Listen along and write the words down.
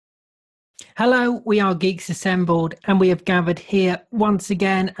Hello, we are Geeks Assembled, and we have gathered here once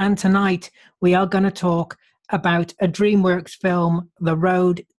again. And tonight we are going to talk about a DreamWorks film, The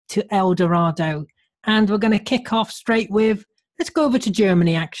Road to El Dorado. And we're going to kick off straight with, let's go over to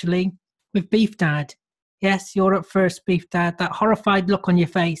Germany actually, with Beef Dad. Yes, you're up first, Beef Dad. That horrified look on your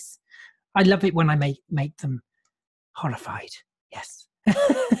face. I love it when I make them horrified. Yes.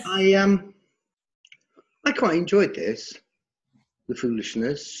 I quite enjoyed this, the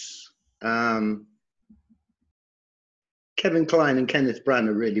foolishness. Kevin Kline and Kenneth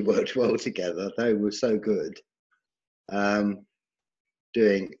Branagh really worked well together. They were so good. Doing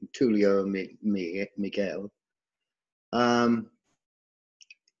Tulio and Miguel.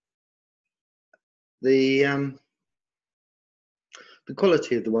 The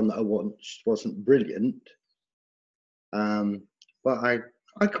quality of the one that I watched wasn't brilliant, but I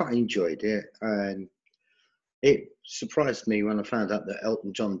quite enjoyed it, and it surprised me when I found out that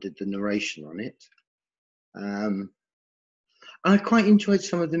Elton John did the narration on it. I quite enjoyed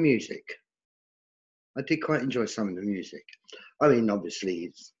some of the music. I did quite enjoy some of the music. I mean, obviously,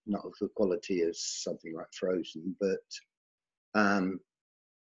 it's not of the quality as something like Frozen, but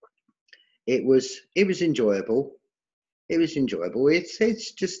it was enjoyable. It was enjoyable. It's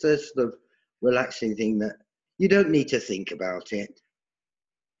just a sort of relaxing thing that you don't need to think about it.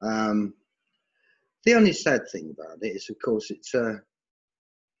 The only sad thing about it is, of course, it's the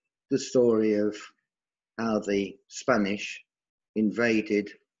story of how the Spanish invaded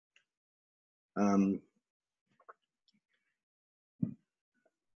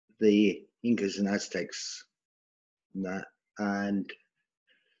the Incas and Aztecs and that, and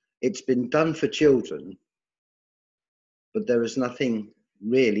it's been done for children, but there is nothing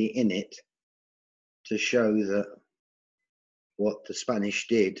really in it to show that what the Spanish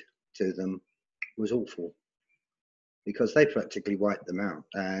did to them was awful, because they practically wiped them out.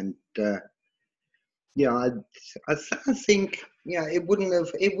 And I think it wouldn't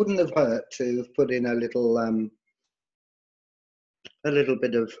have hurt to have put in a little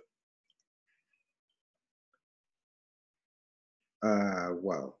bit of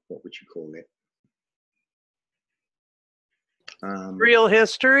what would you call it? Real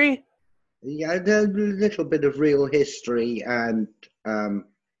history? Yeah, a little bit of real history and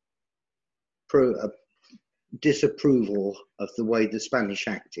disapproval of the way the Spanish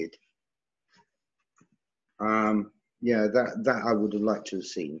acted. That I would have liked to have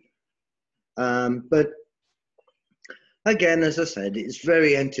seen. But again, as I said, it's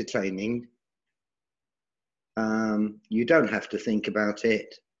very entertaining. You don't have to think about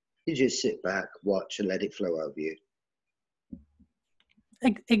it. You just sit back, watch, and let it flow over you.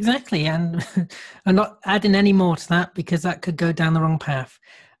 Exactly, and I'm not adding any more to that because that could go down the wrong path.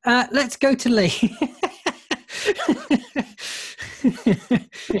 Let's go to Lee.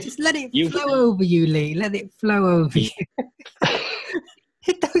 Just let it flow over you, Lee. Let it flow over you.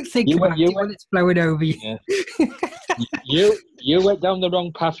 Don't think about it when it's flowing over you. Yeah. you went down the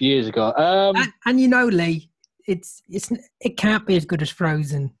wrong path years ago. And you know, Lee, it can't be as good as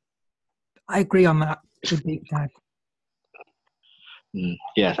Frozen. I agree on that with Deep Dad.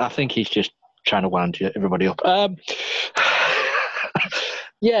 Yes, I think he's just trying to wind everybody up.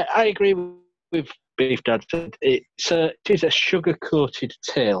 Yeah, I agree with Beef Dad. It is a sugar-coated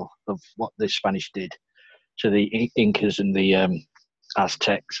tale of what the Spanish did to the Incas and the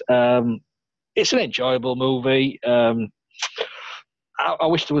Aztecs. It's an enjoyable movie. I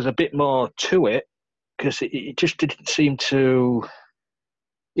wish there was a bit more to it, because it just didn't seem to...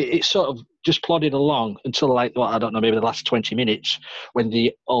 It sort of just plodded along until, I don't know, maybe the last 20 minutes, when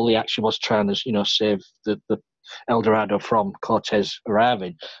all the action was trying to, save the El Dorado from Cortez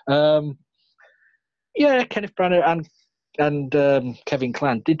arriving. Kenneth Branagh and Kevin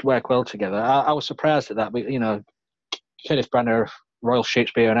Kline did work well together. I was surprised at that, but, Kenneth Branagh, Royal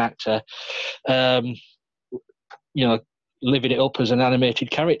Shakespearean actor, living it up as an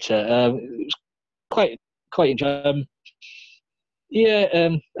animated character. It was quite enjoyable.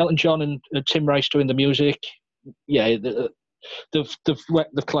 Elton John and Tim Rice doing the music. Yeah, they've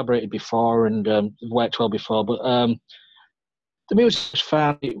collaborated before and worked well before. But the music was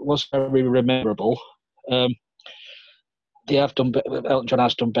fun. It was very memorable. Elton John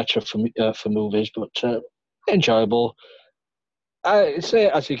has done better for movies, but enjoyable. I say,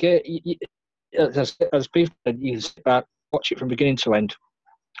 as you get, as people, you can sit back, watch it from beginning to end,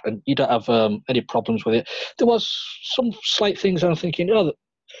 and you don't have any problems with it. There was some slight things I'm thinking,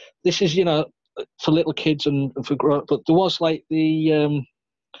 this is, for little kids and for grown, but there was like the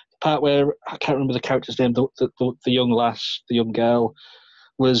part where I can't remember the character's name, the young lass, the young girl,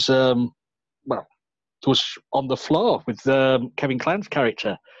 was was on the floor with Kevin Kline's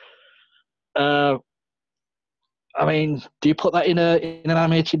character. I mean, do you put that in an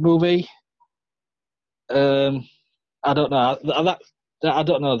animated movie? I don't know. I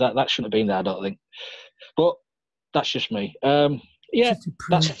don't know. That shouldn't have been there, I don't think. But that's just me. Yeah,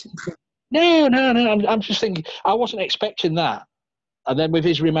 that's no. I'm just thinking. I wasn't expecting that. And then with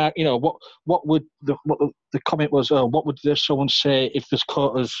his remark, what would the comment was? Oh, what would someone say if there's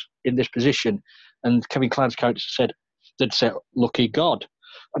caught us in this position? And Kevin Kline's character they'd say, "Lucky God."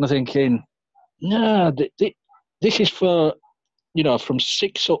 And I'm thinking, no, this is for from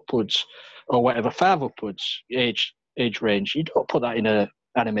 6 upwards or whatever, 5 upwards age range. You don't put that in a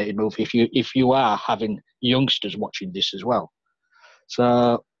animated movie if you are having youngsters watching this as well.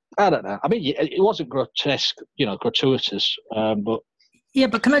 So I don't know. I mean, it wasn't grotesque, gratuitous, but yeah.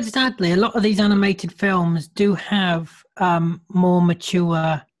 But can I just add, Lee? A lot of these animated films do have more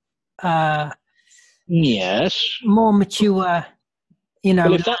mature. Yes. More mature.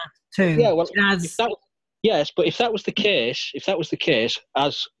 Well, if that, too. Yeah. Well, yes, but if that was the case,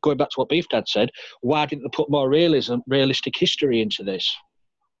 as going back to what Beef Dad said, why didn't they put more realistic history into this?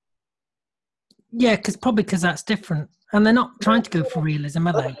 Yeah, probably because that's different, and they're not trying to go for realism,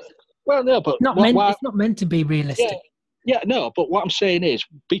 are they? Well, no, but it's not meant to be realistic. Yeah, no, but what I'm saying is,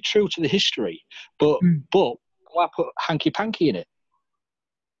 be true to the history, but why put hanky panky in it?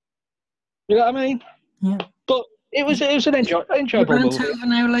 You know what I mean? Yeah. But it was an enjoyable movie. You rant over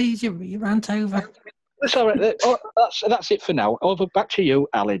now, Lee. You rant over. That's all right. That's it for now. Over back to you,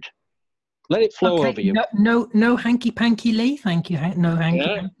 Alid. Let it flow over you. No hanky panky, Lee. Thank you. No hanky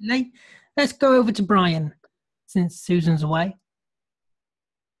panky, Lee. Let's go over to Brian, since Susan's away.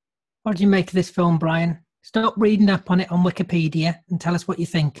 What do you make of this film, Brian? Stop reading up on it on Wikipedia and tell us what you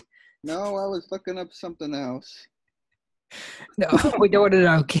think. No, I was looking up something else. No, we don't want to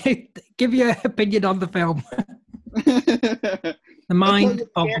know. Give your opinion on the film. The mind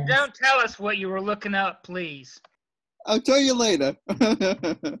boggles. Yeah, don't tell us what you were looking up, please. I'll tell you later.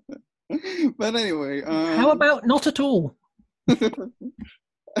 But anyway. How about not at all?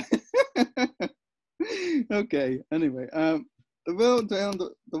 Okay, anyway. The Road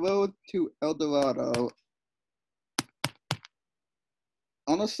to El Dorado.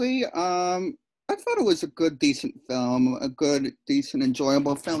 Honestly, I thought it was a good, decent film, a good, decent,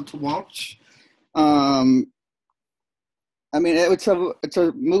 enjoyable film to watch. I mean, it's a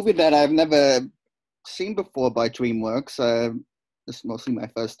movie that I've never seen before by DreamWorks. This is mostly my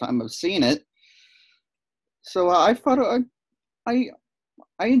first time of seeing it, so I thought I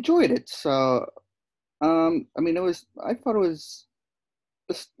enjoyed it. So, I mean, I thought it was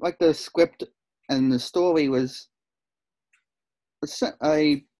just like the script and the story was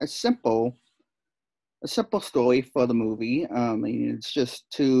a simple story for the movie. I mean, it's just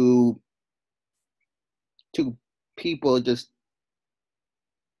two people just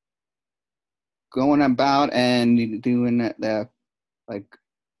going about and doing their like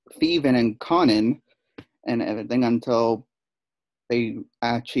thieving and conning and everything until they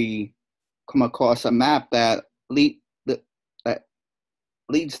actually come across a map that leads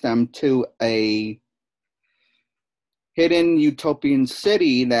them to a hidden utopian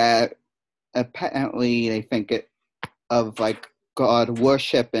city that apparently they think of like God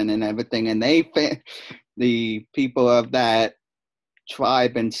worshiping and everything, and the people of that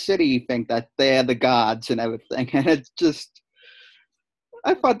tribe and city think that they're the gods and everything. And it's just,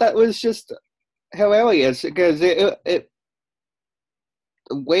 I thought that was just hilarious because the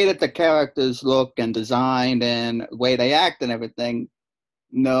way that the characters look and designed and the way they act and everything,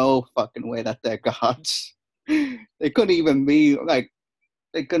 no fucking way that they're gods. They couldn't even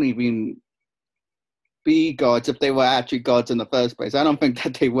be gods if they were actually gods in the first place. I don't think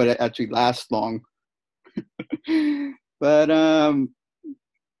that they would actually last long. But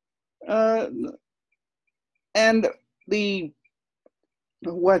and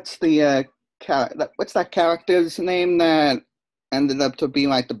what's that character's name that ended up to be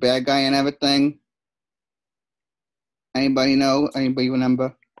like the bad guy and everything? Anybody know? Anybody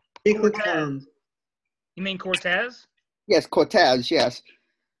remember? Cortez. You mean Cortez? Yes, Cortez. Yes,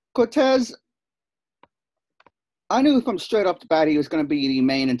 Cortez. I knew from straight off the bat he was going to be the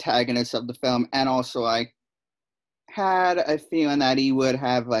main antagonist of the film, and also I had a feeling that he would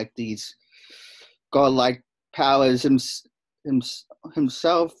have like these godlike powers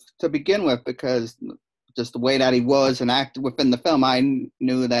himself to begin with, because just the way that he was and acted within the film, I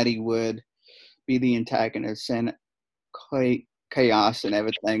knew that he would be the antagonist and chaos and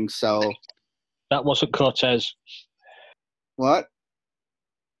everything. So that wasn't Cortez. What?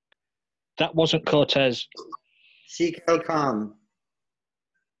 That wasn't Cortez. Seek Khan.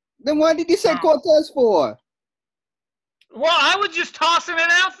 Then why did you say Cortez for? Well, I was just tossing it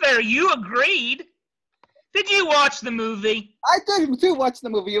out there. You agreed. Did you watch the movie? I did watch the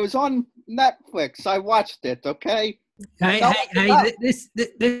movie. It was on Netflix. I watched it, okay? Hey, this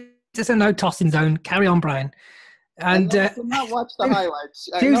is a no tossing zone. Carry on, Brian. And I did not watch the highlights.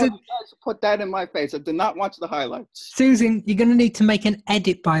 I know you guys put that in my face. I did not watch the highlights. Susan, you're going to need to make an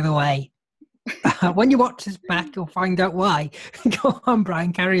edit, by the way. When you watch this back, you'll find out why. Go on,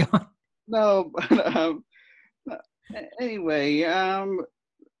 Brian. Carry on. No, but anyway,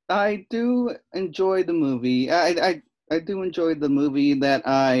 I do enjoy the movie. I do enjoy the movie that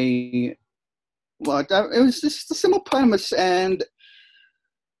I watched. It was just a simple premise and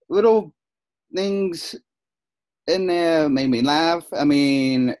little things in there made me laugh. I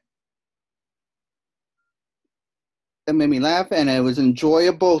mean, it made me laugh, and it was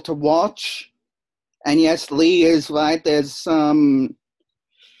enjoyable to watch. And yes, Lee is right. There's some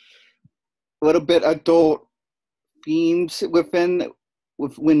little bit adult themes within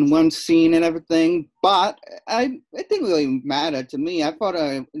one scene and everything, but it didn't really matter to me. I thought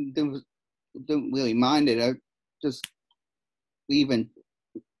I didn't really mind it. I just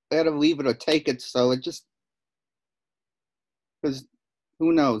better leave it or take it. So it just, because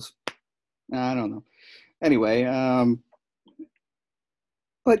who knows? I don't know. Anyway,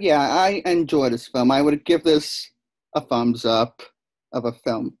 but yeah, I enjoy this film. I would give this a thumbs up of a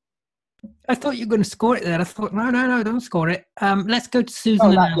film. I thought you were going to score it there. I thought, no, don't score it. Let's go to Susan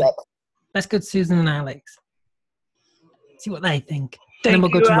and Alex. Yet. Let's go to Susan and Alex. See what they think. Thank then we'll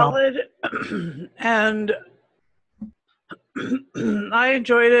you, go to Rob. And I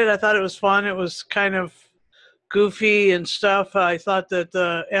enjoyed it. I thought it was fun. It was kind of goofy and stuff. I thought that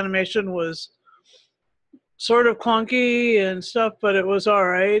the animation was sort of clunky and stuff, but it was all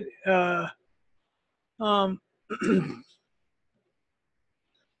right.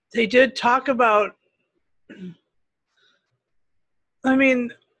 They did talk about, I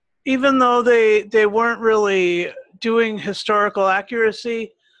mean, even though they weren't really doing historical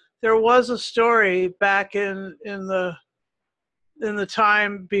accuracy, there was a story back in the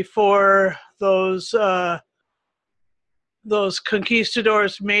time before those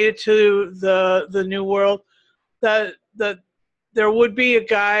conquistadors made it to the New World, that there would be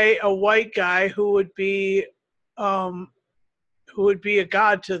a white guy who would be a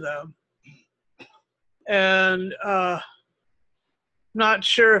god to them. And not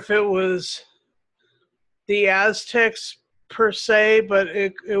sure if it was the Aztecs per se, but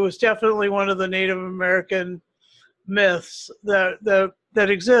it was definitely one of the Native American myths that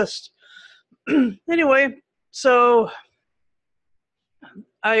exist. Anyway, so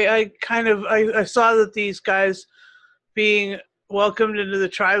I saw that these guys being welcomed into the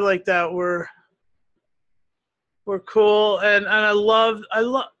tribe like that were cool, and I love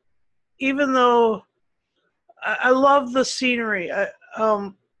even though I love the scenery.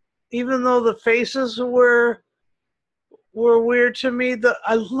 Even though the faces were weird to me,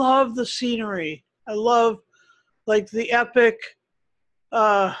 I love the scenery. I love like the epic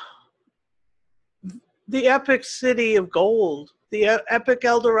city of gold. The epic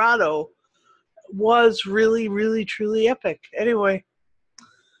El Dorado was really, really, truly epic. Anyway,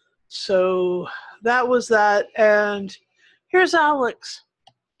 so that was that, and here's Alex.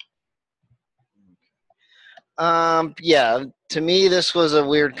 Yeah, to me, this was a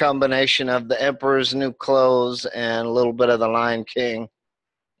weird combination of The Emperor's New Clothes and a little bit of The Lion King,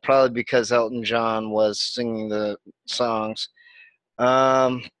 probably because Elton John was singing the songs.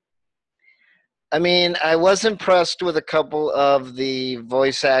 I mean, I was impressed with a couple of the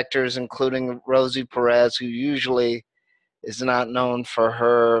voice actors, including Rosie Perez, who usually is not known for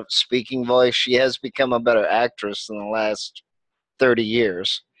her speaking voice. She has become a better actress in the last 30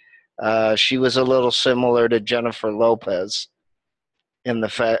 years. She was a little similar to Jennifer Lopez in the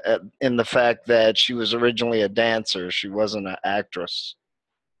fact that she was originally a dancer. She wasn't an actress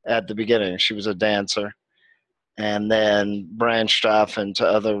at the beginning. She was a dancer and then branched off into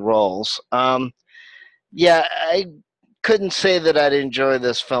other roles. Yeah, I couldn't say that I'd enjoy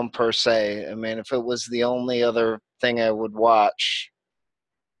this film per se. I mean, if it was the only other thing I would watch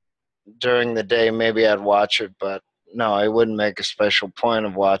during the day, maybe I'd watch it, but no, I wouldn't make a special point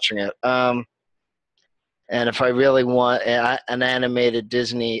of watching it. And if I really want an animated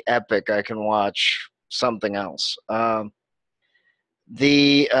Disney epic, I can watch something else. Yeah,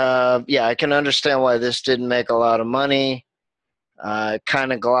 I can understand why this didn't make a lot of money. It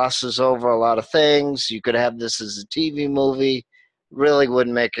kind of glosses over a lot of things. You could have this as a TV movie. Really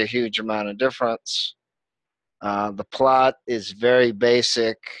wouldn't make a huge amount of difference. The plot is very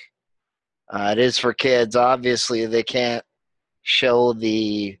basic. It is for kids. Obviously, they can't show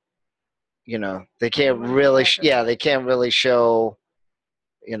the you know, they can't really, they can't really show,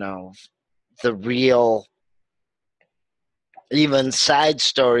 you know, the real, even side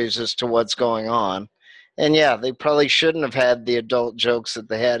stories as to what's going on. And yeah, they probably shouldn't have had the adult jokes that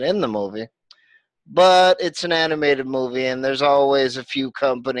they had in the movie. But it's an animated movie, and there's always a few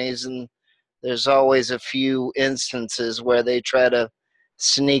companies and there's always a few instances where they try to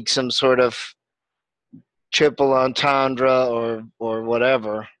sneak some sort of triple entendre or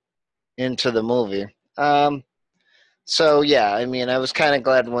whatever into the movie. So yeah, I mean, I was kind of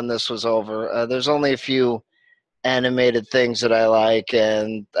glad when this was over. There's only a few animated things that I like,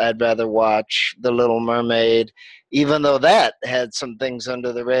 and I'd rather watch The Little Mermaid, even though that had some things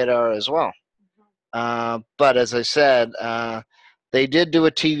under the radar as well. But as I said, they did do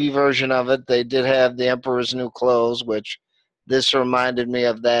a TV version of it. They did have The Emperor's New Clothes, which this reminded me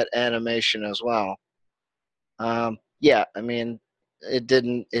of that animation as well. Yeah, I mean, it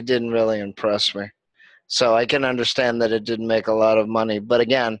didn't really impress me. So I can understand that it didn't make a lot of money. But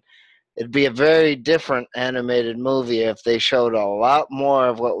again, it'd be a very different animated movie if they showed a lot more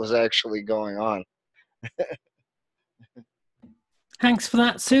of what was actually going on. Thanks for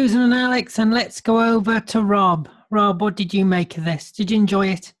that, Susan and Alex. And let's go over to Rob. Rob, what did you make of this? Did you enjoy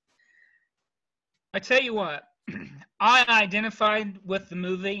it? I tell you what, I identified with the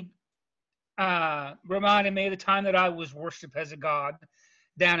movie. Reminded me of the time that I was worshipped as a god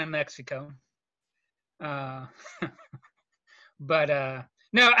down in Mexico. But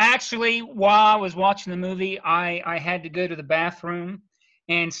no, actually, while I was watching the movie, I had to go to the bathroom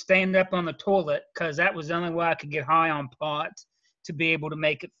and stand up on the toilet because that was the only way I could get high on pot to be able to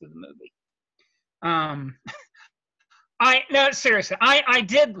make it through the movie. Seriously, I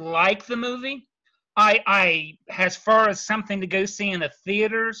did like the movie. I as far as something to go see in the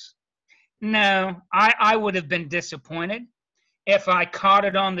theaters, no, I would have been disappointed. If I caught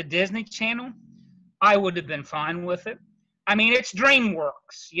it on the Disney Channel, I would have been fine with it. I mean, it's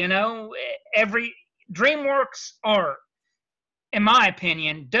DreamWorks, you know. Every DreamWorks art, in my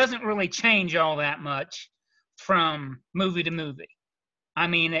opinion, doesn't really change all that much from movie to movie. I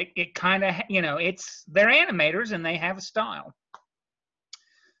mean, it kind of, you know, they're animators and they have a style.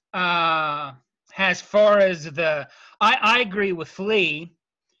 As far as I agree with Lee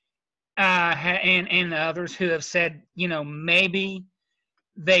and the others who have said, you know, maybe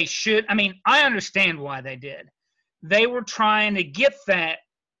they should. I mean, I understand why they did. They were trying to get that,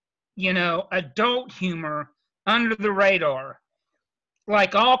 you know, adult humor under the radar,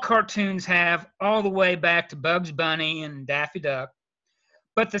 like all cartoons have, all the way back to Bugs Bunny and Daffy Duck.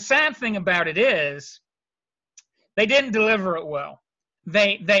 But the sad thing about it is they didn't deliver it well.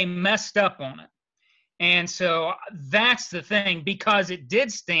 They messed up on it. And so that's the thing, because it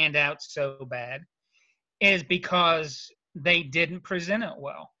did stand out so bad, is because they didn't present it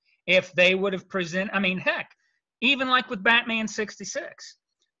well. If they would have I mean, heck, even like with Batman 66,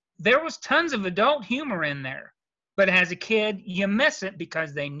 there was tons of adult humor in there. But as a kid, you miss it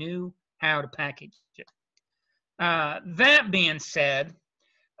because they knew how to package it. That being said,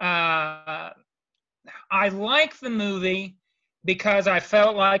 I like the movie because I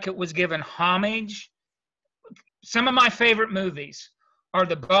felt like it was given homage. Some of my favorite movies are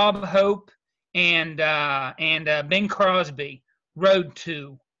the Bob Hope and Bing Crosby Road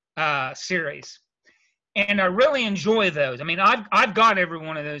To series, and I really enjoy those. I mean, I've got every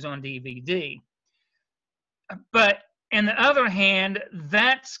one of those on DVD. But on the other hand,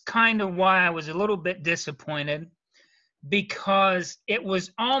 that's kind of why I was a little bit disappointed, because it was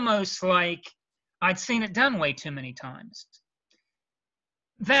almost like I'd seen it done way too many times.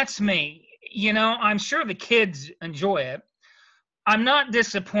 That's me. You know, I'm sure the kids enjoy it. I'm not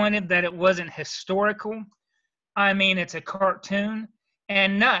disappointed that it wasn't historical. I mean, it's a cartoon,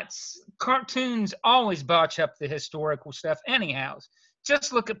 and nuts. Cartoons always botch up the historical stuff anyhow.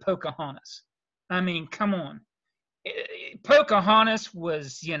 Just look at Pocahontas. I mean, come on. Pocahontas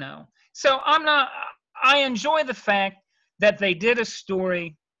was, you know. So I enjoy the fact that they did a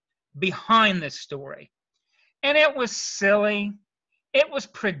story behind this story. And it was silly. It was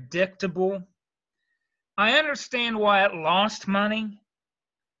predictable. I understand why it lost money,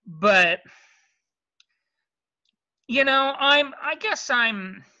 but you know, I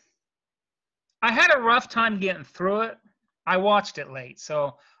had a rough time getting through it. I watched it late,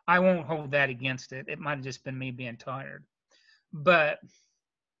 so I won't hold that against it. It might have just been me being tired. But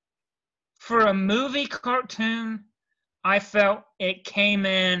for a movie cartoon, I felt it came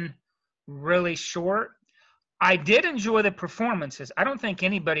in really short. I did enjoy the performances. I don't think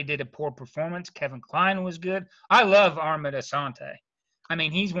anybody did a poor performance. Kevin Kline was good. I love Armand Assante. I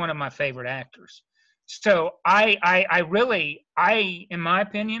mean, he's one of my favorite actors. So I really, in my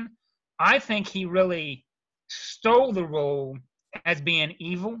opinion, I think he really stole the role as being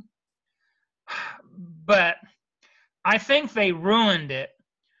evil, but I think they ruined it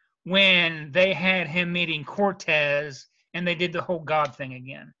when they had him meeting Cortez and they did the whole God thing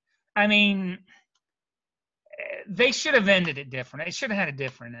again. I mean, they should have ended it different. They should have had a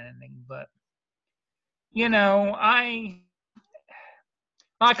different ending, but you know,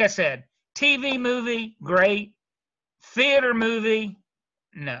 like I said, TV movie, great. Theater movie,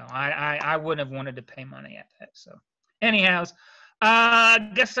 no. I wouldn't have wanted to pay money at that. So, anyhow,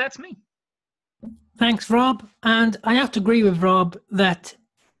 I guess that's me. Thanks, Rob. And I have to agree with Rob that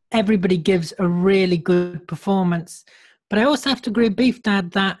everybody gives a really good performance. But I also have to agree with Beef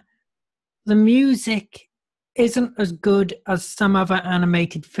Dad that the music isn't as good as some other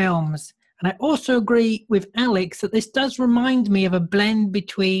animated films. And I also agree with Alex that this does remind me of a blend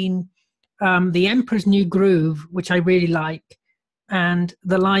between The Emperor's New Groove, which I really like, and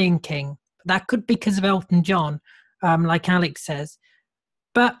The Lion King. That could be because of Elton John, like Alex says.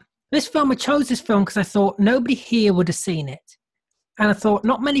 But this film, I chose this film because I thought nobody here would have seen it. And I thought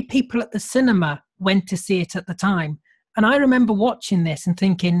not many people at the cinema went to see it at the time. And I remember watching this and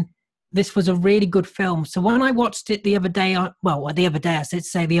thinking this was a really good film. So when I watched it the other day,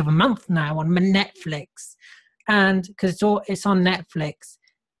 the other month now on Netflix, and because it's on Netflix,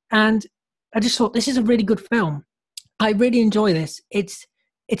 and I just thought this is a really good film. I really enjoy this. It's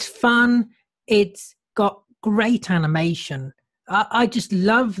fun. It's got great animation. I just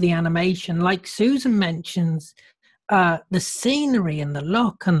love the animation. Like Susan mentions, the scenery and the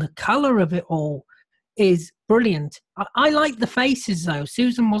look and the color of it all is brilliant. I like the faces though.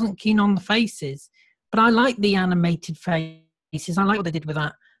 Susan wasn't keen on the faces, but I like the animated faces. I like what they did with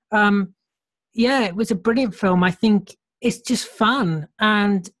that. Yeah, it was a brilliant film. I think it's just fun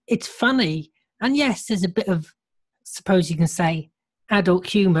and it's funny. And yes, there's a bit of, suppose you can say, adult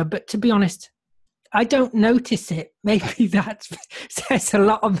humor, but to be honest, I don't notice it. Maybe that says a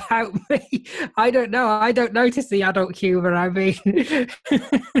lot about me. I don't know. I don't notice the adult humor. I mean,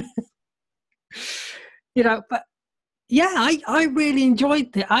 you know, but yeah, I really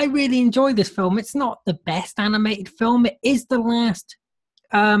enjoyed it. I really enjoyed this film. It's not the best animated film. It is the last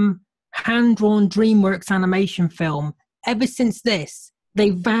hand-drawn DreamWorks animation film. Ever since this, they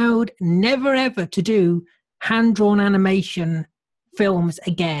vowed never ever to do hand-drawn animation films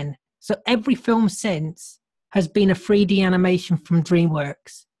again. So every film since has been a 3D animation from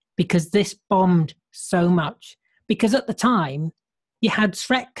DreamWorks because this bombed so much. Because at the time, you had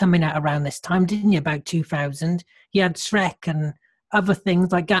Shrek coming out around this time, didn't you? About 2000. You had Shrek and other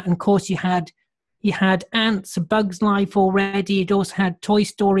things like that. And of course, you had Ants, A Bug's Life already. You'd also had Toy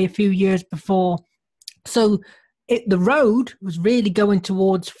Story a few years before. So the road was really going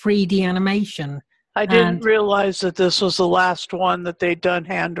towards 3D animation. I didn't realize that this was the last one that they'd done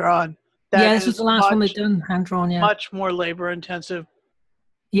hand-drawn. Yeah, this was the last one they'd done hand-drawn, yeah. Much more labor-intensive.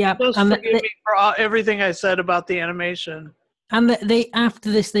 Yeah. Just forgive me for everything I said about the animation. And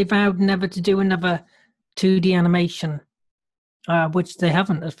after this, they vowed never to do another 2D animation, which they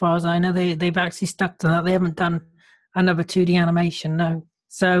haven't, as far as I know. They've actually stuck to that. They haven't done another 2D animation, no.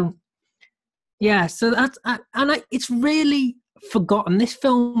 So, yeah, so it's really forgotten. This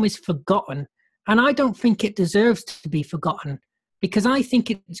film is forgotten. And I don't think it deserves to be forgotten because I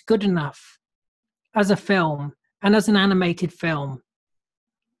think it's good enough as a film and as an animated film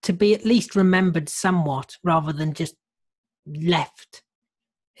to be at least remembered somewhat rather than just left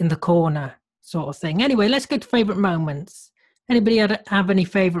in the corner sort of thing. Anyway, let's go to favourite moments. Anybody have any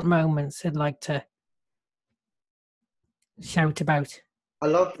favourite moments they'd like to shout about? I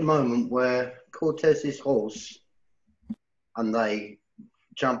love the moment where Cortez's horse and they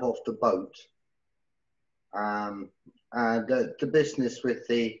jump off the boat. And the business with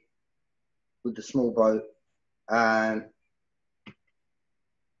the small boat, and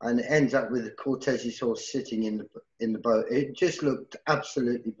it ends up with Cortez's horse sitting in the boat. It just looked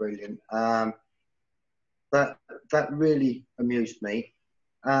absolutely brilliant. That really amused me.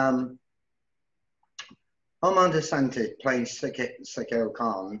 Armando Santos playing Sekel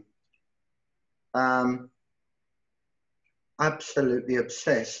Khan. Absolutely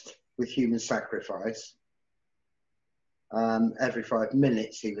obsessed with human sacrifice. Every 5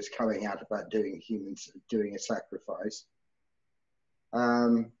 minutes he was coming out about doing a sacrifice.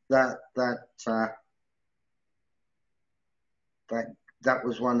 That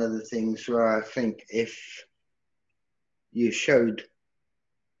was one of the things where I think if you showed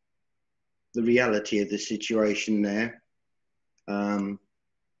the reality of the situation there,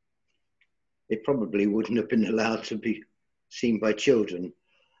 it probably wouldn't have been allowed to be seen by children.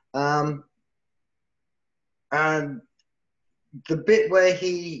 And the bit where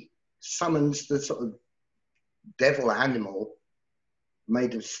he summons the sort of devil animal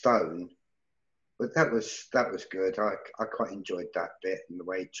made of stone. But that was good. I quite enjoyed that bit and the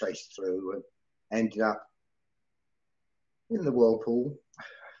way it chased through and ended up in the whirlpool.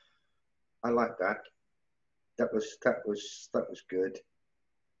 I like that. That was good.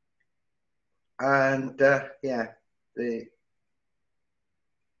 And the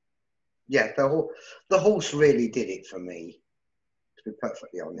horse really did it for me. To be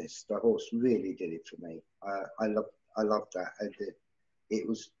perfectly honest, the horse really did it for me. I loved that. It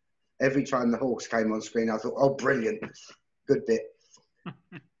was every time the horse came on screen, I thought, oh, brilliant, good bit.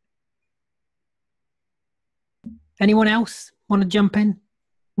 Anyone else want to jump in?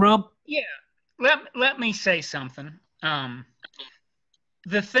 Rob? Yeah, let me say something.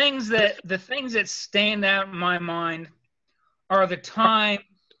 The things that stand out in my mind are the times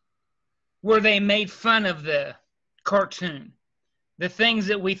where they made fun of the cartoon, the things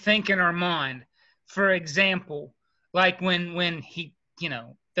that we think in our mind. For example, like when he,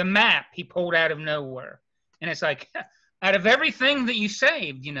 the map he pulled out of nowhere, and it's like, out of everything that you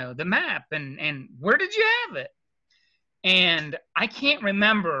saved, the map, and where did you have it? And I can't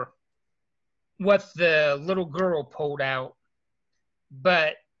remember what the little girl pulled out,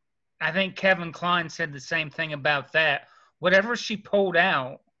 but I think Kevin Kline said the same thing about that. Whatever she pulled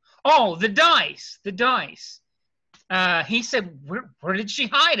out, oh, the dice. He said, where did she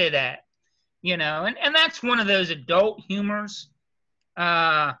hide it at? And that's one of those adult humors.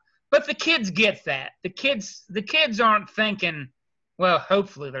 But the kids get that. The kids aren't thinking, well,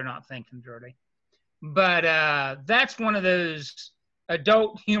 hopefully they're not thinking dirty. But that's one of those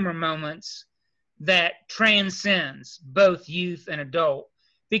adult humor moments that transcends both youth and adult.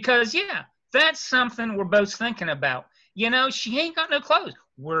 Because, that's something we're both thinking about. She ain't got no clothes.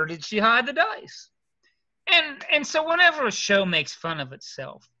 Where did she hide the dice? And so whenever a show makes fun of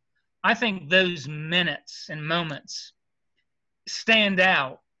itself, I think those minutes and moments stand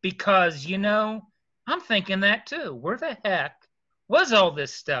out because, I'm thinking that too. Where the heck was all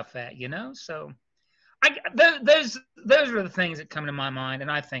this stuff at, So those are the things that come to my mind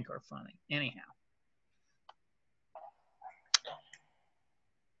and I think are funny. Anyhow.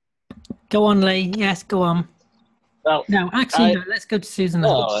 Go on, Lee. Yes, go on. Well, no, actually, no. Let's go to Susan.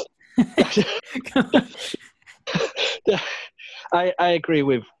 I agree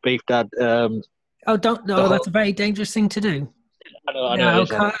with Beef Dad. Don't. No, that's a very dangerous thing to do. I know.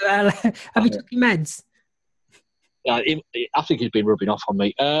 Have you took your meds? I think he's been rubbing off on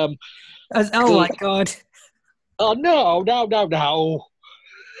me. Oh my God. Oh no.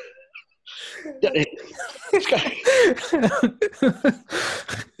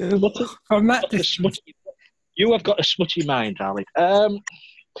 You have got a smutty mind, darling.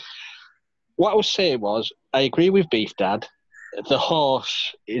 What I was saying was, I agree with Beef Dad. The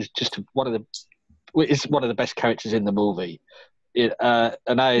horse is just one of the best characters in the movie. And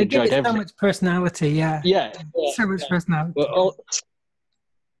I enjoyed everything. So much personality, yeah. So much personality.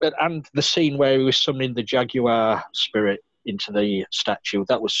 And the scene where he was summoning the jaguar spirit into the statue,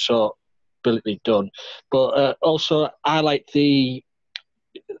 that was so brilliantly done. But also, I like the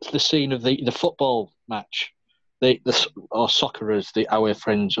scene of the football match, or soccer as our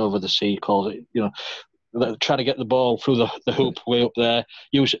friends over the sea call it. Trying to get the ball through the hoop way up there,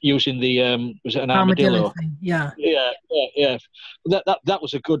 using the was it an armadillo thing? Yeah. That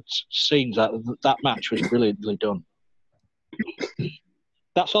was a good scene. That match was brilliantly done.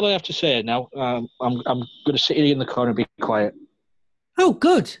 That's all I have to say now. I'm going to sit here in the corner and be quiet. Oh,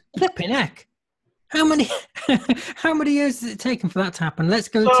 good. Flipping heck. How many years has it taken for that to happen? Let's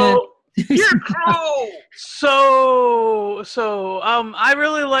go to... I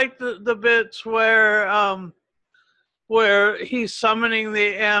really like the bits where he's summoning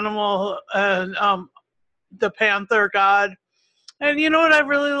the animal and the panther god. And you know what I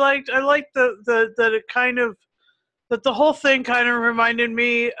really liked? I liked that it kind of, that the whole thing kind of reminded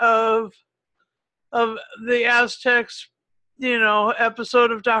me of the Aztecs,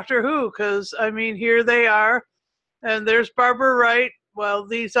 episode of Doctor Who, because here they are, and there's Barbara Wright. Well,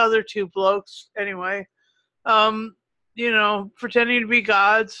 these other two blokes, anyway, pretending to be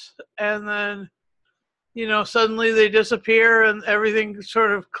gods, and then, suddenly they disappear and everything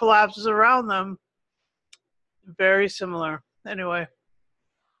sort of collapses around them. Very similar. Anyway,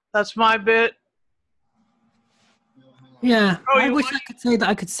 that's my bit. Yeah, I wish I could say that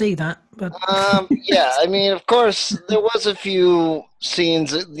I could see that, but of course there was a few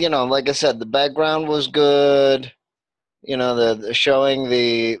scenes. Like I said, the background was good. The showing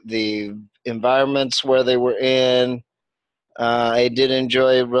the environments where they were in. I did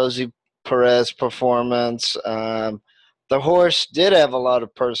enjoy Rosie Perez's performance. the horse did have a lot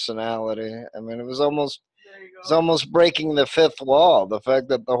of personality. I mean, it was almost breaking the fifth wall. The fact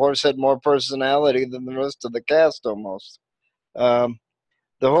that the horse had more personality than the rest of the cast, almost. Um,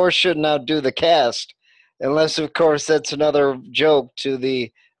 the horse should outdo the cast, unless, of course, that's another joke to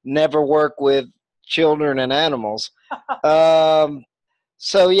the never work with children and animals.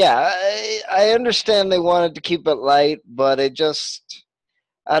 So yeah, I understand they wanted to keep it light, but it just,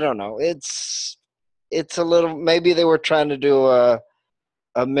 I don't know. It's a little, maybe they were trying to do a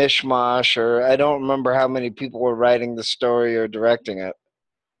mishmash, or I don't remember how many people were writing the story or directing it.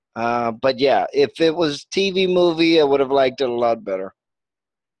 But yeah, if it was TV movie, I would have liked it a lot better.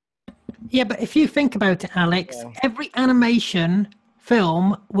 Yeah, but if you think about it, Alex, Yeah. every animation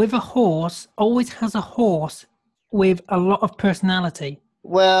film with a horse always has a horse with a lot of personality.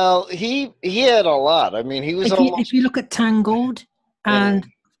 Well, he had a lot. I mean, he was If you look at Tangled and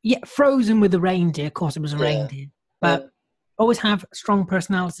Frozen with the reindeer, of course it was a Yeah. reindeer, but always have strong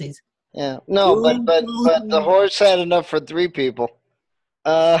personalities. yeah. No, but the horse had enough for three people.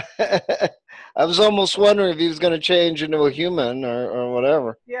 I was almost wondering if he was going to change into a human or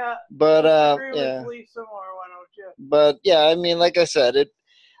whatever. Yeah. But I agree yeah. with Lisa more, why don't you? But yeah, I mean, like I said,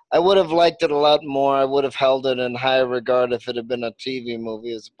 I would have liked it a lot more. I would have held it in higher regard if it had been a TV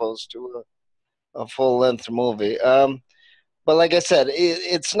movie as opposed to a full-length movie. But like I said,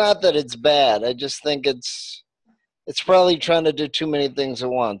 it's not that it's bad. I just think it's probably trying to do too many things at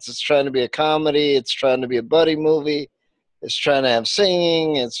once. It's trying to be a comedy. It's trying to be a buddy movie. It's trying to have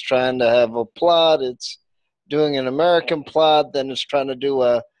singing. It's trying to have a plot. It's doing an American plot. Then it's trying to do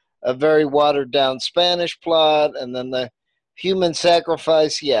a very watered-down Spanish plot. And then the human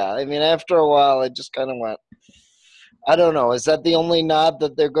sacrifice. Yeah, I mean, after a while, I just kind of went, I don't know. Is that the only nod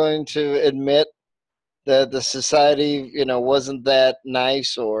that they're going to admit that the society, wasn't that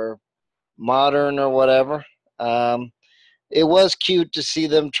nice or modern or whatever? It was cute to see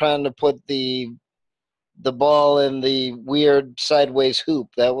them trying to put the ball in the weird sideways hoop.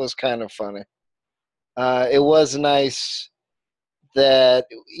 That was kind of funny. It was nice that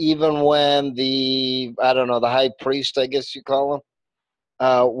even when the high priest, I guess you call him,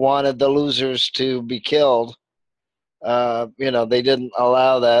 wanted the losers to be killed, they didn't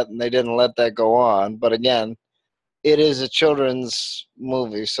allow that and they didn't let that go on. But again, it is a children's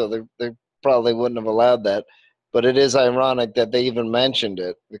movie, so they probably wouldn't have allowed that. But it is ironic that they even mentioned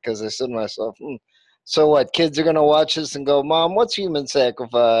it, because I said to myself, so what, kids are going to watch this and go, Mom, what's human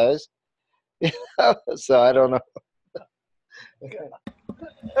sacrifice? So I don't know.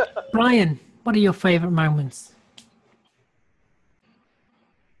 Brian, what are your favorite moments?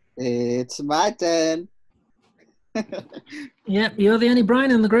 It's my turn. Yep, you're the only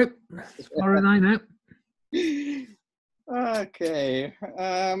Brian in the group, as far as I know. Okay.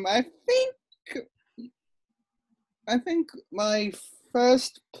 I think my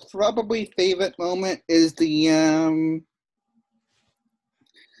first probably favorite moment is the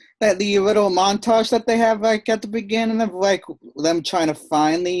little montage that they have like at the beginning of like them trying to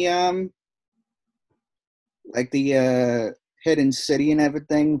find the hidden city and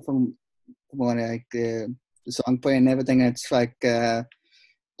everything from when like the song playing and everything. It's like the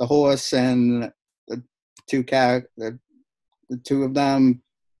horse and the two of them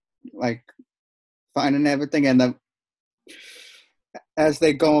like finding everything, and as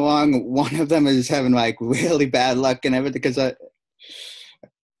they go along, one of them is having like really bad luck and everything because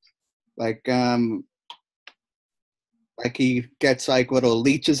he gets like little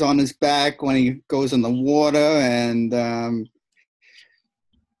leeches on his back when he goes in the water, and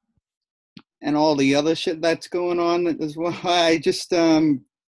all the other shit that's going on as well. I just I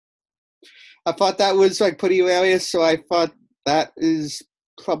thought that was like pretty hilarious, so I thought that is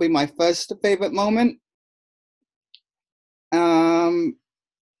probably my first favorite moment.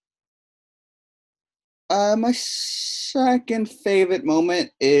 My second favorite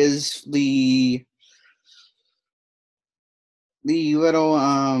moment is the little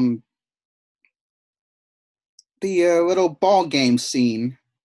little ball game scene.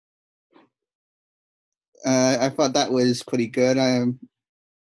 I thought that was pretty good.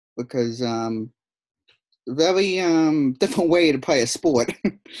 Because very different way to play a sport.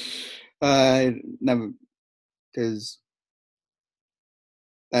 Never, because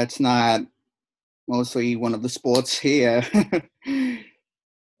that's not mostly one of the sports here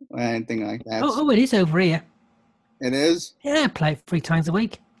or anything like that. Oh, it is over here. It is? Yeah, I play it 3 times a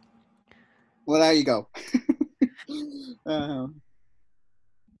week. Well, there you go.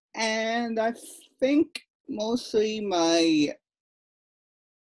 And I think mostly my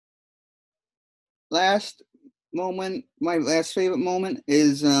last favorite moment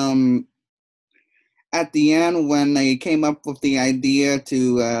is at the end when they came up with the idea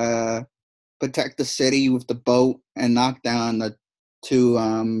to protect the city with the boat and knock down the two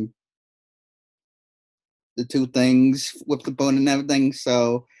things with the boat and everything.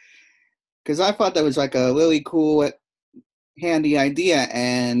 So, because I thought that was like a really cool, handy idea,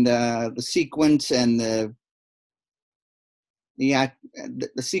 and the sequence and the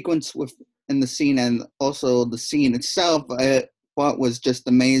sequence within the scene, and also the scene itself, I thought was just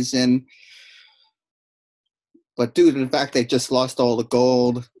amazing. But due to the fact they just lost all the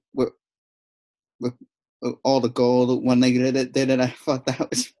gold, with all the gold when they did it, I thought that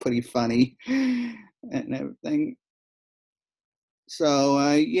was pretty funny and everything. So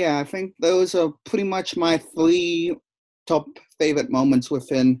yeah, I think those are pretty much my 3 top favorite moments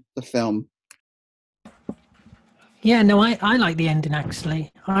within the film. Yeah, no, I like the ending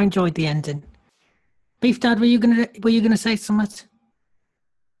actually. I enjoyed the ending. Beef Dad, were you gonna say something?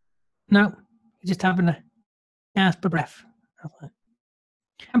 No, you're just having a gasp of breath.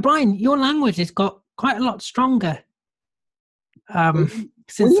 And Brian, your language has got quite a lot stronger.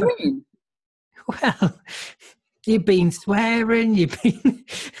 Since what do you mean? Well, you've been swearing. You've been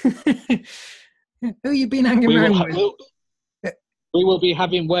who you been hanging around with? We will be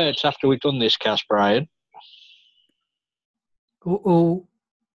having words after we've done this cast, Brian. Oh,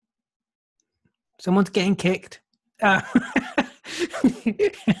 someone's getting kicked. Well,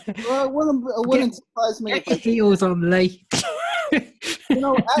 it wouldn't surprise me. Get your heels on, Lee.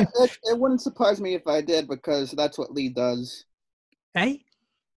 It wouldn't surprise me if I did, because that's what Lee does. Hey.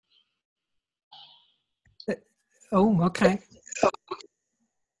 Oh, okay.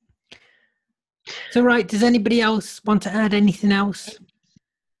 So, right, does anybody else want to add anything else?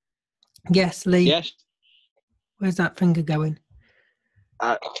 Yes, Lee. Yes. Where's that finger going?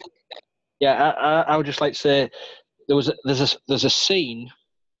 I would just like to say there's a scene.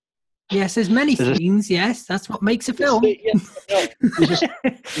 Yes, there's many scenes. Yes, that's what makes a film. There's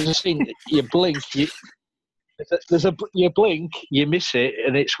a scene. You blink, you blink, you miss it,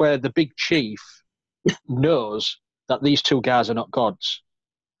 and it's where the big chief knows that these 2 guys are not gods,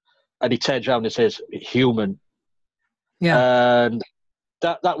 and he turns around and says, "Human." Yeah. And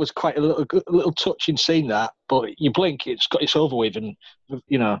that was quite a little touching scene. That, but you blink, it's over with, and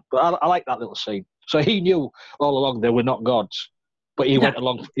But I like that little scene. So he knew all along they were not gods, but he went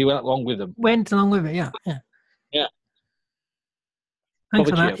along. He went along with them. Went along with it. Yeah. Thanks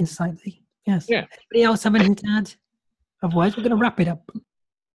for that insight, Lee. Yes. Yeah. Anybody else have anything to add? Otherwise, we're going to wrap it up.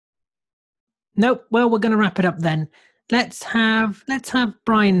 Nope. Well, we're going to wrap it up then. Let's have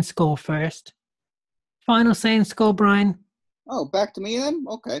Brian score first. Final say and score, Brian. Oh, back to me then?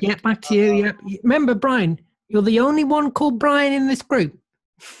 Okay. Yeah, back to you. Yeah. Remember, Brian, you're the only one called Brian in this group.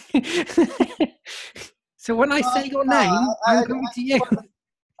 So when I say your name, I'm coming to you.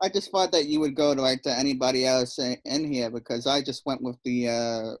 I just thought that you would go to anybody else in here, because I just went with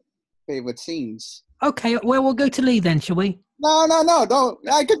the favorite scenes. Okay, well, we'll go to Lee then, shall we? No, don't.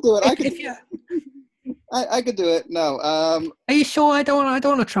 I could do it. I could do it. No. Are you sure? I don't want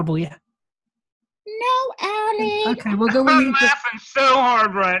to trouble you. No, Alex. Okay, we'll go with you. I'm laughing so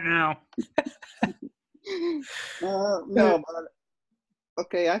hard right now. No, but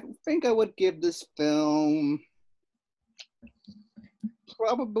okay. I think I would give this film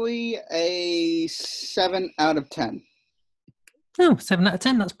probably a 7 out of 10. Oh, 7 out of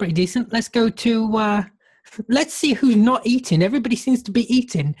 10. That's pretty decent. Let's go to. Let's see who's not eating. Everybody seems to be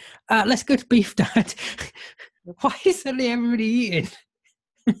eating. Let's go to Beef Dad. Why is suddenly everybody eating?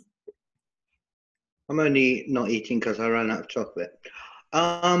 I'm only not eating because I ran out of chocolate.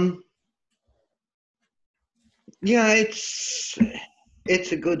 Yeah, it's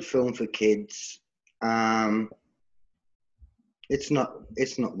a good film for kids. It's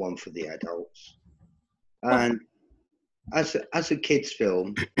not one for the adults. And as a kids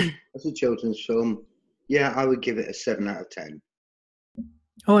film, as a children's film, yeah, I would give it a 7 out of 10.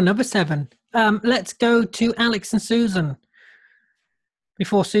 Oh, another 7. Let's go to Alex and Susan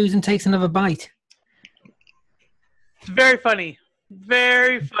before Susan takes another bite. It's very funny.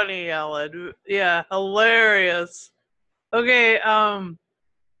 Very funny, Ellen. Yeah, hilarious. Okay, I'll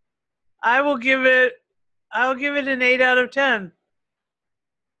give it an 8 out of 10.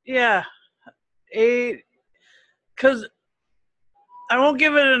 Yeah. 8, because I won't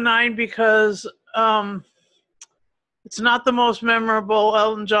give it a 9 because it's not the most memorable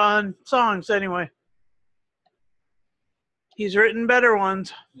Elton John songs anyway. He's written better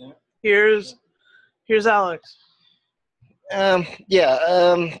ones. Yeah. Here's Alex. I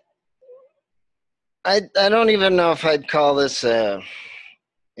don't even know if I'd call this a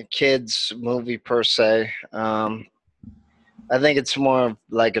kids movie per se. I think it's more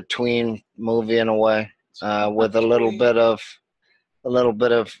like a tween movie in a way, with a little bit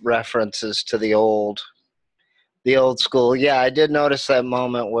of references to the old school. Yeah, I did notice that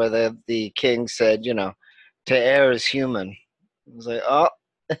moment where the king said, to err is human. I was like, oh.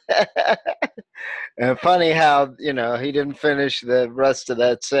 And funny how, he didn't finish the rest of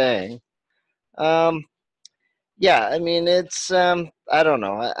that saying. Yeah, I mean, it's, I don't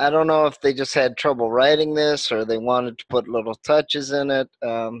know. I don't know if they just had trouble writing this or they wanted to put little touches in it.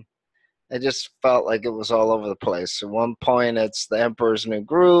 I just felt like it was all over the place. At one point, it's the Emperor's New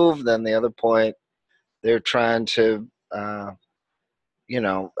Groove. Then the other point, they're trying to,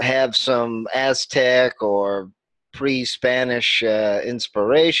 have some Aztec or pre-Spanish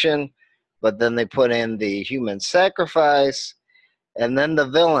inspiration. But then they put in the human sacrifice. And then the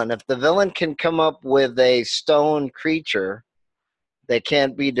villain. If the villain can come up with a stone creature that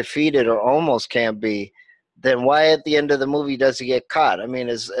can't be defeated or almost can't be, then why at the end of the movie does he get caught? I mean,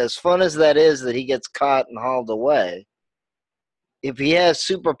 as fun as that is that he gets caught and hauled away, if he has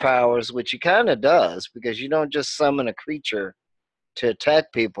superpowers, which he kind of does, because you don't just summon a creature to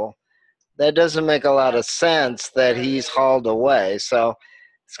attack people, that doesn't make a lot of sense that he's hauled away. So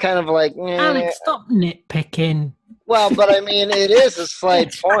it's kind of like... Alex, stop nitpicking. Well, but I mean, it is a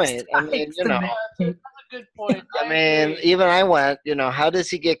slight point. I mean, That's a good point. I mean, even I went, how does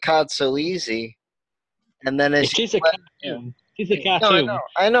he get caught so easy? And then It is a cartoon. It is a cartoon. No,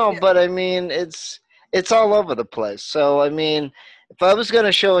 I know, but I mean, it's all over the place. So, I mean, if I was going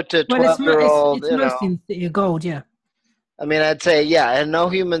to show it to a 12-year-old, it's mostly in City of Gold, yeah. I mean, I'd say, yeah, and no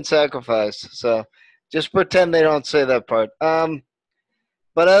human sacrifice. So just pretend they don't say that part.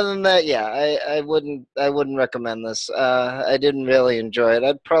 But other than that, yeah, I wouldn't recommend this. I didn't really enjoy it.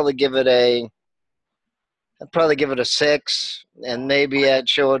 I'd probably give it a 6, and maybe I'd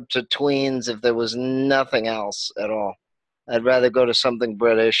show it to tweens if there was nothing else at all. I'd rather go to something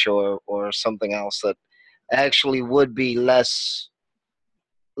British or something else that actually would be less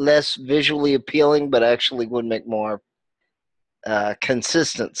visually appealing, but actually would make more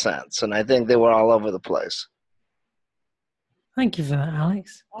consistent sense. And I think they were all over the place. Thank you for that,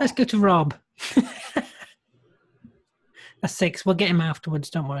 Alex. Let's go to Rob. A 6. We'll get him afterwards,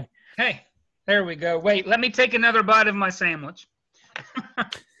 don't worry. Hey, there we go. Wait, let me take another bite of my sandwich.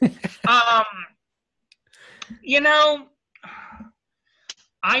 I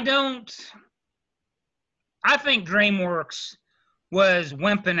think DreamWorks was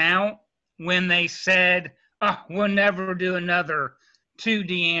wimping out when they said, oh, we'll never do another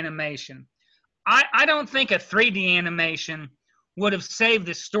 2D animation. I don't think a 3D animation would have saved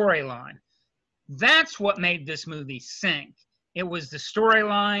the storyline. That's what made this movie sink. It was the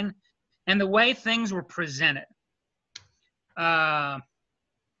storyline and the way things were presented. Gosh,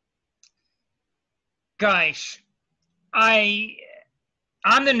 I'm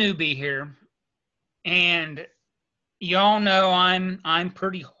the newbie here, and y'all know I'm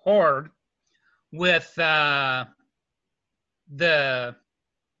pretty hard with the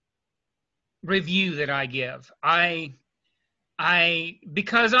review that I give.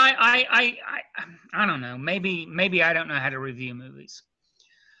 Because I don't know, maybe I don't know how to review movies.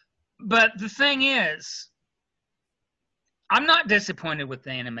 But the thing is, I'm not disappointed with the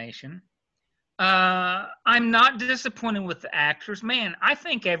animation. I'm not disappointed with the actors. Man, I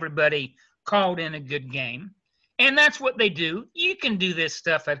think everybody called in a good game. And that's what they do. You can do this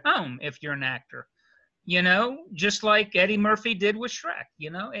stuff at home if you're an actor. Just like Eddie Murphy did with Shrek.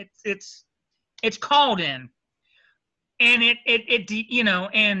 It's called in. And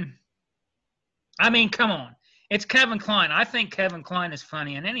and I mean, come on. It's Kevin Kline. I think Kevin Kline is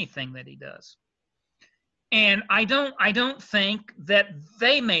funny in anything that he does. And I don't think that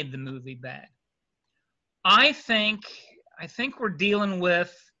they made the movie bad. I think we're dealing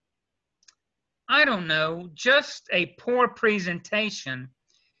with, I don't know, just a poor presentation.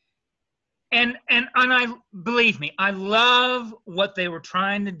 And I believe me, I love what they were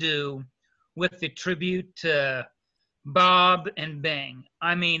trying to do with the tribute to Bob and Bing.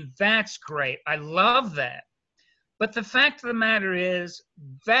 I mean, that's great. I love that. But the fact of the matter is,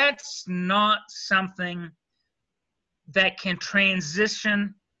 that's not something that can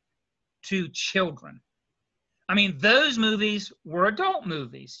transition to children. I mean, those movies were adult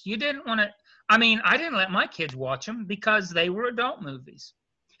movies. You didn't want to, I didn't let my kids watch them because they were adult movies.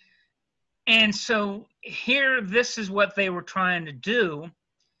 And so here, this is what they were trying to do.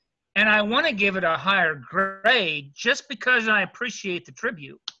 And I want to give it a higher grade just because I appreciate the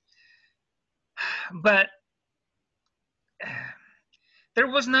tribute. But there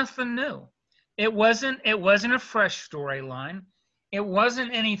was nothing new. It wasn't a fresh storyline. It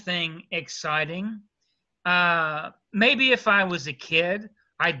wasn't anything exciting. Maybe if I was a kid,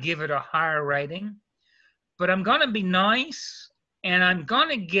 I'd give it a higher rating. But I'm going to be nice, and I'm going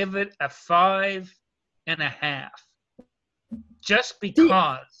to give it a 5.5. Just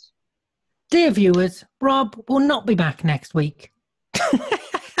because. Dear viewers, Rob will not be back next week.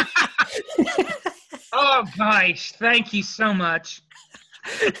 Oh, gosh. Thank you so much.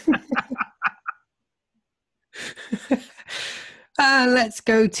 Let's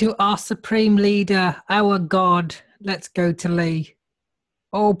go to our supreme leader, our God. Let's go to Lee.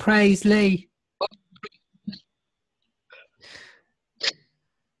 All praise Lee.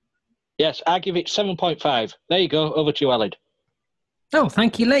 Yes, I give it 7.5. There you go. Over to you, Aled. Oh,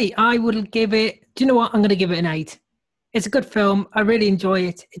 thank you, Lee. I will give it... Do you know what? I'm going to give it an 8. It's a good film. I really enjoy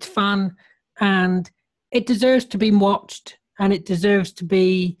it. It's fun. And it deserves to be watched. And it deserves to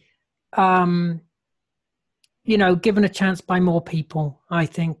be, given a chance by more people, I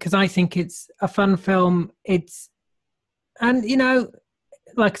think. Because I think it's a fun film. And,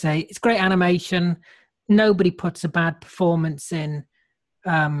 like I say, it's great animation. Nobody puts a bad performance in.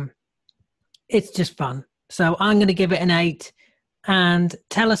 It's just fun. So I'm going to give it an 8. And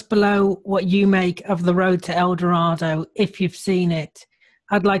tell us below what you make of The Road to El Dorado if you've seen it.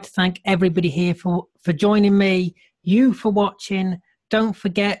 I'd like to thank everybody here for joining me, you for watching. Don't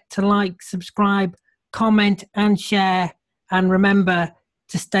forget to like, subscribe, comment and share. And remember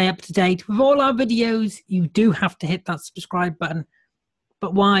to stay up to date with all our videos. You do have to hit that subscribe button.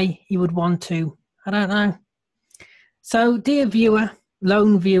 But why you would want to, I don't know. So dear viewer,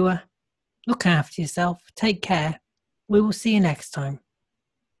 lone viewer, look after yourself. Take care. We will see you next time.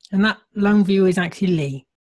 And that lone viewer is actually Lee.